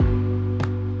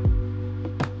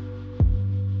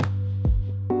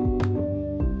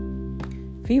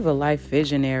Viva Life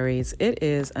Visionaries, it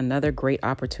is another great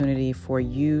opportunity for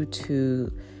you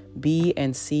to be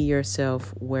and see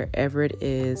yourself wherever it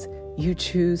is you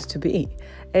choose to be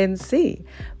and see,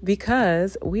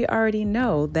 because we already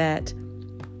know that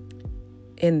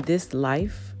in this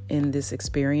life, in this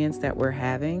experience that we're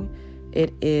having,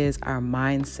 it is our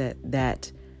mindset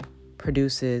that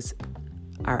produces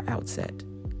our outset,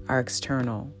 our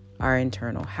external, our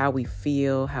internal, how we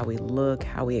feel, how we look,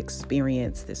 how we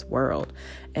experience this world.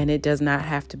 And it does not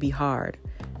have to be hard.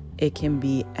 It can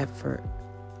be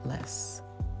effortless,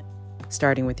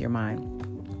 starting with your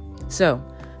mind. So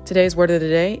today's word of the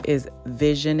day is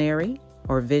visionary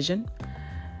or vision.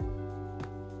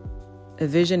 A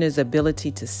vision is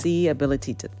ability to see,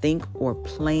 ability to think or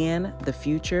plan the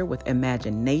future with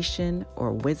imagination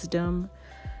or wisdom,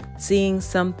 seeing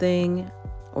something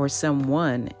or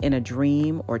someone in a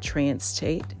dream or trance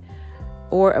state,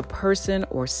 or a person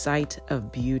or sight of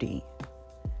beauty.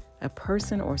 A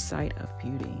person or sight of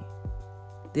beauty.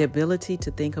 The ability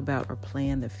to think about or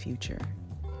plan the future.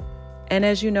 And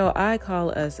as you know, I call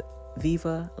us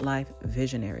Viva Life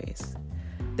Visionaries.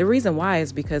 The reason why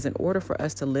is because in order for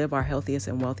us to live our healthiest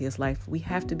and wealthiest life, we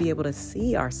have to be able to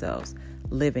see ourselves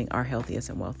living our healthiest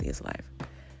and wealthiest life.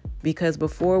 Because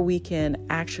before we can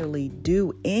actually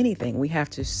do anything, we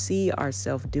have to see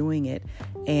ourselves doing it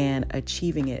and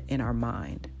achieving it in our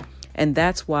mind. And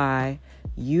that's why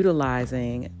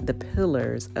utilizing the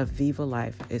pillars of Viva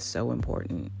Life is so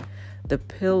important. The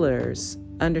pillars,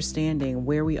 understanding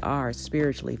where we are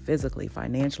spiritually, physically,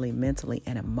 financially, mentally,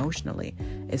 and emotionally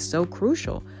is so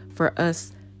crucial for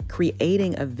us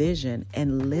creating a vision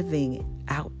and living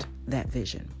out that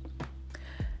vision.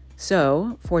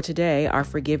 So for today, our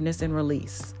forgiveness and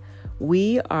release.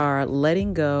 We are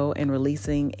letting go and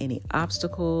releasing any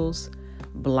obstacles,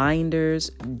 blinders,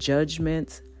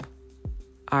 judgments,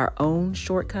 our own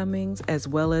shortcomings, as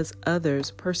well as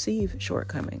others' perceived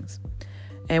shortcomings.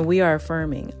 And we are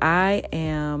affirming, I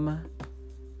am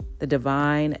the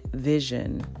divine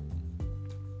vision.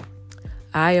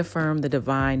 I affirm the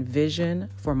divine vision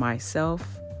for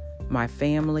myself, my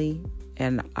family,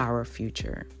 and our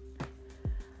future.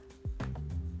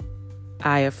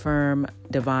 I affirm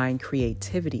divine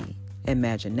creativity,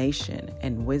 imagination,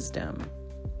 and wisdom.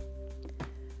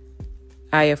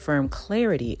 I affirm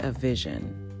clarity of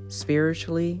vision,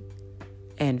 spiritually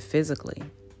and physically.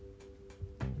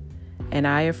 And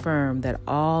I affirm that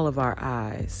all of our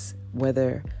eyes,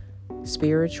 whether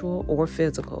spiritual or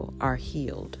physical, are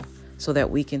healed so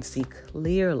that we can see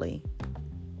clearly,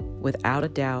 without a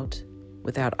doubt,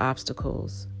 without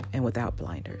obstacles, and without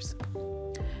blinders.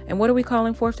 And what are we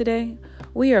calling forth today?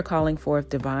 We are calling forth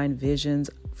divine visions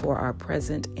for our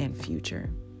present and future.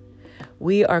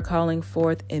 We are calling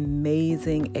forth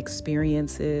amazing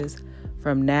experiences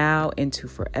from now into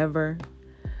forever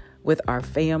with our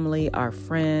family, our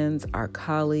friends, our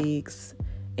colleagues,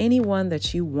 anyone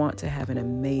that you want to have an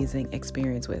amazing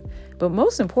experience with. But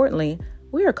most importantly,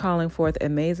 we are calling forth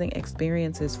amazing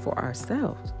experiences for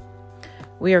ourselves.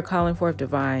 We are calling forth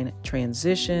divine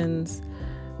transitions,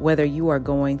 whether you are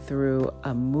going through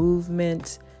a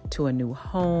movement to a new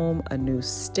home, a new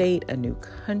state, a new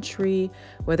country,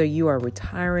 whether you are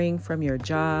retiring from your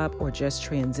job or just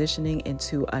transitioning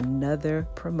into another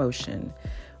promotion,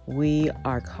 we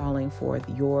are calling forth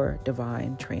your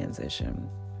divine transition.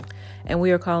 And we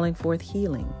are calling forth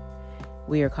healing.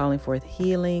 We are calling forth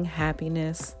healing,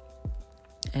 happiness,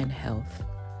 and health.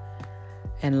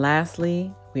 And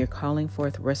lastly, we are calling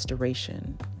forth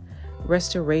restoration.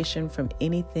 Restoration from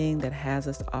anything that has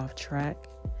us off track,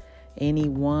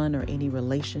 anyone or any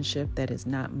relationship that is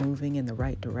not moving in the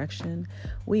right direction.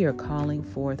 We are calling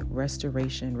forth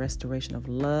restoration of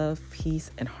love,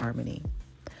 peace, and harmony.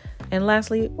 And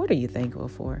lastly, what are you thankful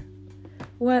for?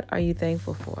 What are you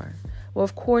thankful for? Well,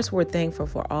 of course, we're thankful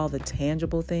for all the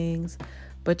tangible things,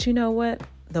 but you know what?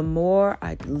 The more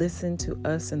I listen to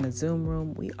us in the Zoom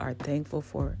room, we are thankful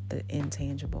for the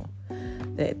intangible.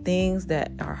 The things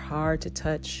that are hard to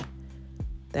touch,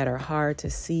 that are hard to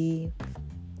see,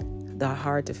 that are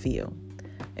hard to feel.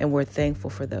 And we're thankful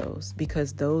for those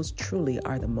because those truly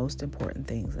are the most important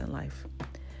things in life.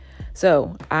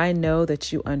 So I know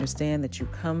that you understand that you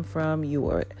come from, you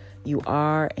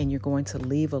are, and you're going to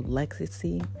leave a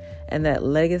legacy. And that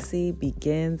legacy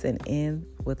begins and ends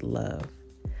with love.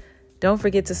 Don't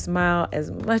forget to smile as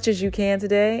much as you can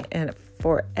today and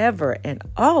forever and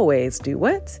always do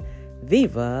what?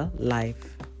 Viva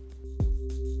Life.